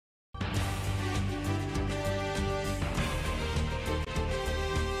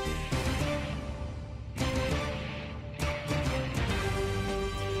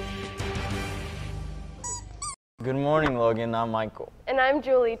Good morning, Logan. I'm Michael. And I'm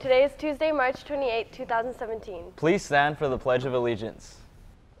Julie. Today is Tuesday, March 28, 2017. Please stand for the Pledge of Allegiance.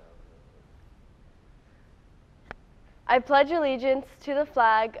 I pledge allegiance to the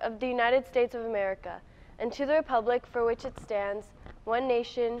flag of the United States of America and to the republic for which it stands, one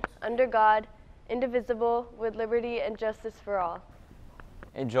nation, under God, indivisible, with liberty and justice for all.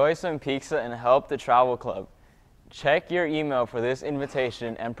 Enjoy some pizza and help the travel club. Check your email for this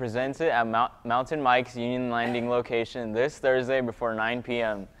invitation and present it at Mountain Mike's Union Landing location this Thursday before 9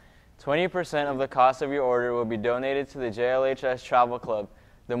 p.m. 20% of the cost of your order will be donated to the JLHS Travel Club.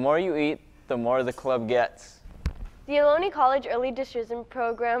 The more you eat, the more the club gets. The Ohlone College Early Decision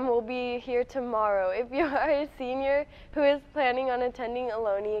Program will be here tomorrow. If you are a senior who is planning on attending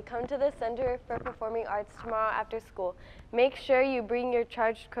Ohlone, come to the Center for Performing Arts tomorrow after school. Make sure you bring your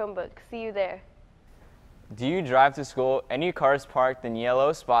charged Chromebook. See you there. Do you drive to school? Any cars parked in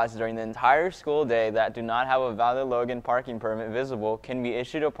yellow spots during the entire school day that do not have a valid Logan parking permit visible can be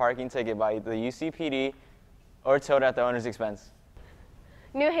issued a parking ticket by the UCPD or towed at the owner's expense.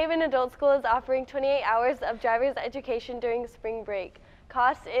 New Haven Adult School is offering 28 hours of driver's education during spring break.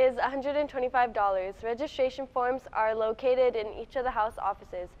 Cost is $125. Registration forms are located in each of the house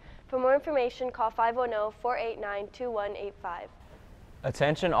offices. For more information, call 510-489-2185.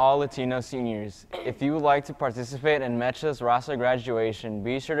 Attention all Latino seniors. If you would like to participate in Mecha's Rasa graduation,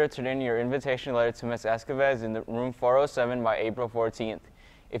 be sure to turn in your invitation letter to Ms. Escoves in room 407 by April 14th.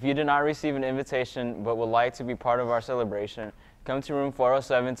 If you did not receive an invitation but would like to be part of our celebration, come to room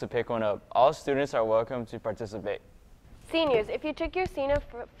 407 to pick one up. All students are welcome to participate. Seniors, if you took your senior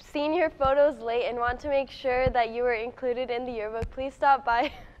photos late and want to make sure that you were included in the yearbook, please stop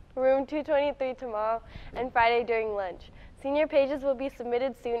by room 223 tomorrow and Friday during lunch. Senior pages will be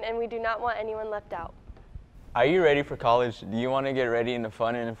submitted soon, and we do not want anyone left out. Are you ready for college? Do you want to get ready in a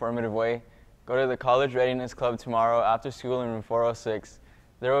fun and informative way? Go to the College Readiness Club tomorrow after school in room 406.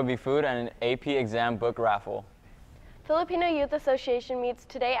 There will be food and an AP exam book raffle. Filipino Youth Association meets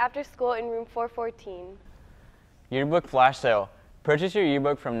today after school in room 414. Yearbook flash sale. Purchase your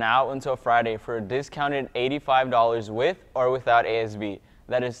yearbook from now until Friday for a discounted $85 with or without ASB.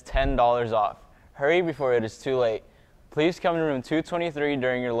 That is $10 off. Hurry before it is too late. Please come to room 223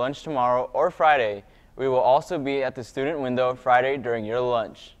 during your lunch tomorrow or Friday. We will also be at the student window Friday during your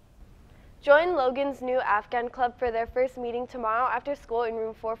lunch. Join Logan's new Afghan club for their first meeting tomorrow after school in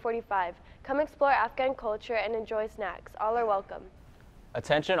room 445. Come explore Afghan culture and enjoy snacks. All are welcome.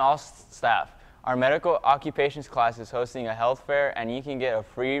 Attention all staff. Our medical occupations class is hosting a health fair and you can get a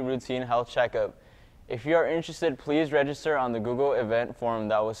free routine health checkup. If you are interested, please register on the Google event form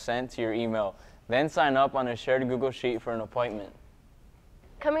that was sent to your email. Then sign up on a shared Google Sheet for an appointment.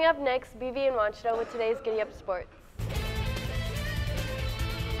 Coming up next, BV and Wanchito with today's Giddy Up Sports.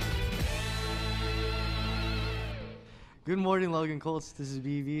 Good morning, Logan Colts. This is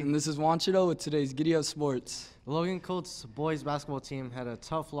BV. And this is Wanchito with today's Giddy Up Sports. The Logan Colts boys basketball team had a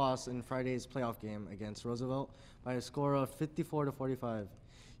tough loss in Friday's playoff game against Roosevelt by a score of 54-45.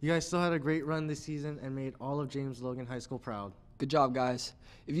 You guys still had a great run this season and made all of James Logan High School proud. Good job, guys.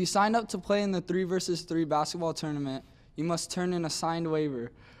 If you signed up to play in the 3-versus-3 basketball tournament, you must turn in a signed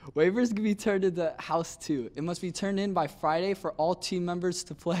waiver. Waivers can be turned into house too. It must be turned in by Friday for all team members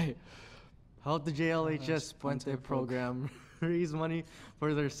to play. Help the JLHS Puente program raise money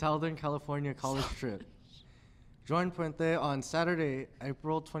for their Southern California college trip. Join Puente on Saturday,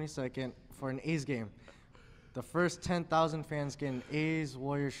 April 22nd for an A's game. The first 10,000 fans get an A's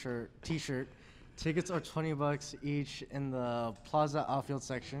Warrior t-shirt. Tickets are $20 each in the Plaza Outfield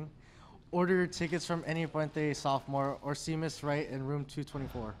section. Order your tickets from any Puente sophomore or see Miss Wright in room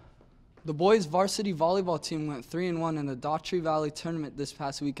 224. The boys varsity volleyball team went 3-1 in the Daughtry Valley tournament this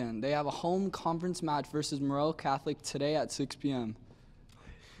past weekend. They have a home conference match versus Moreau Catholic today at 6 p.m.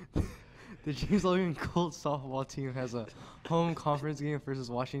 The James Logan Colts softball team has a home conference game versus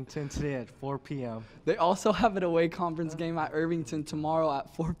Washington today at 4 p.m. They also have an away conference game at Irvington tomorrow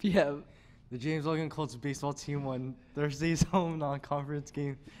at 4 p.m. The James Logan Colts baseball team won Thursday's home non-conference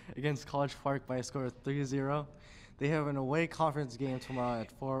game against College Park by a score of 3-0. They have an away conference game tomorrow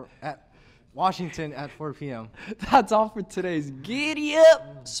at Washington at 4 p.m. That's all for today's Giddy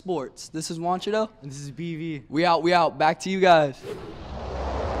Up Sports. This is Wanchito. And this is BV. We out. Back to you guys.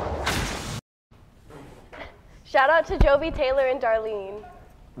 Shout out to Jovi, Taylor, and Darlene.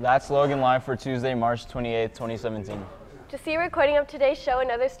 That's Logan Live for Tuesday, March 28th, 2017. To see a recording of today's show and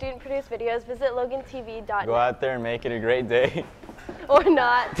other student-produced videos, visit LoganTV.net. Go out there and make it a great day. Or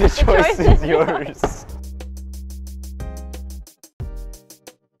not. The choice is yours.